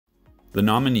The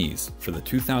nominees for the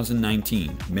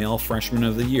 2019 Male Freshman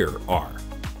of the Year are: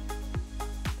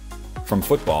 from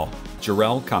football,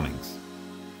 Jarrell Cummings.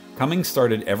 Cummings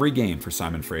started every game for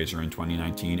Simon Fraser in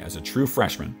 2019 as a true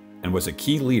freshman and was a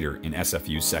key leader in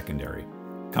SFU's secondary.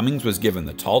 Cummings was given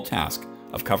the tall task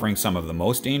of covering some of the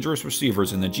most dangerous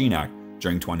receivers in the GNAC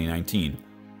during 2019,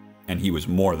 and he was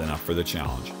more than up for the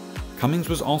challenge. Cummings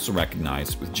was also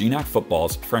recognized with GNAC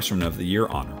Football's Freshman of the Year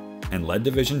honor and led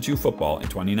Division II football in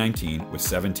 2019 with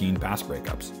 17 pass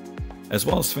breakups, as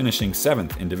well as finishing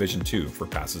 7th in Division II for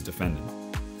passes defended.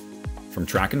 From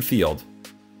track and field,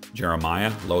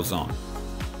 Jeremiah Lozon.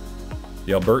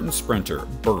 The Albertan sprinter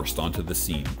burst onto the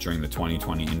scene during the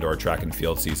 2020 indoor track and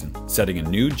field season, setting a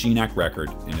new GNAC record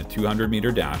in a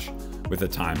 200-meter dash with a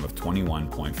time of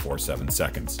 21.47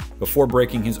 seconds, before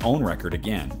breaking his own record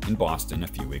again in Boston a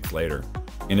few weeks later.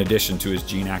 In addition to his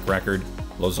GNAC record,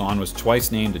 Lozon was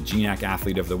twice named a GNAC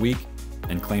Athlete of the Week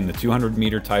and claimed the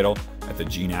 200-meter title at the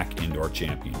GNAC Indoor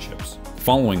Championships.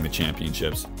 Following the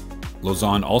championships,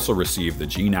 Lozon also received the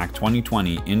GNAC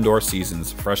 2020 Indoor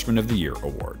Season's Freshman of the Year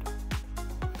award.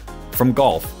 From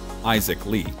golf, Isaac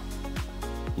Lee.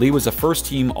 Lee was a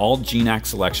first-team All-GNAC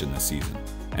selection this season,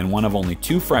 and one of only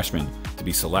 2 freshmen to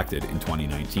be selected in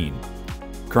 2019.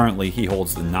 Currently, he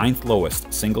holds the 9th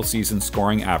lowest single-season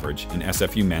scoring average in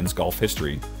SFU men's golf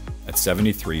history at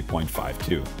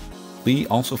 73.52. Lee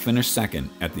also finished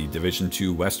second at the Division II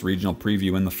West Regional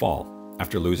Preview in the fall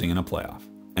after losing in a playoff,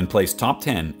 and placed top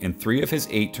 10 in 3 of his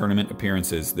 8 tournament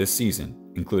appearances this season,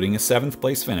 including a 7th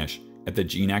place finish at the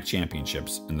GNAC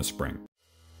Championships in the spring.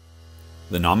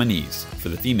 The nominees for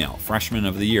the Female Freshman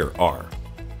of the Year are: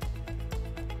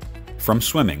 from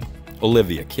swimming,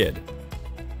 Olivia Kidd.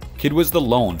 Kidd was the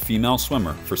lone female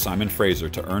swimmer for Simon Fraser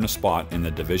to earn a spot in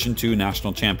the Division II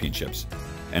National Championships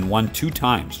and won 2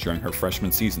 times during her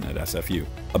freshman season at SFU.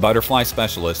 A butterfly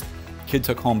specialist, Kidd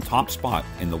took home top spot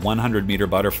in the 100-meter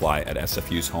butterfly at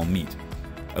SFU's home meet,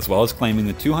 as well as claiming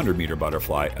the 200-meter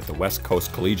butterfly at the West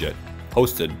Coast Collegiate,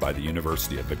 hosted by the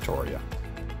University of Victoria.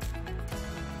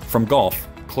 From golf,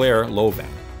 Claire Lovan.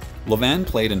 Lovan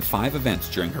played in 5 events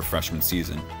during her freshman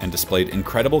season and displayed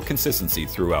incredible consistency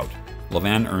throughout.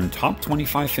 Lovan earned top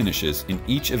 25 finishes in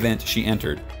each event she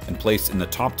entered and placed in the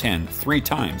top 10 3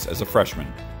 times as a freshman.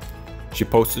 She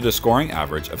posted a scoring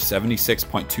average of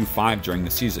 76.25 during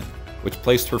the season, which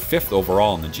placed her 5th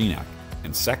overall in the GNAC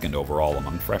and 2nd overall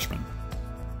among freshmen.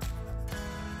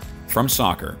 From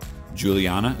soccer,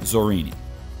 Giuliana Zorini.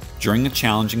 During a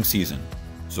challenging season,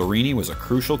 Zorini was a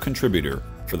crucial contributor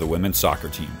for the women's soccer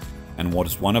team and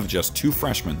was one of just 2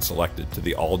 freshmen selected to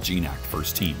the All-GNAC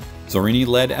first team. Zorini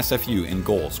led SFU in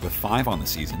goals with 5 on the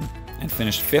season and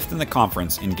finished 5th in the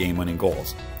conference in game-winning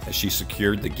goals as she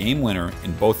secured the game winner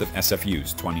in both of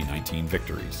SFU's 2019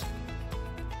 victories.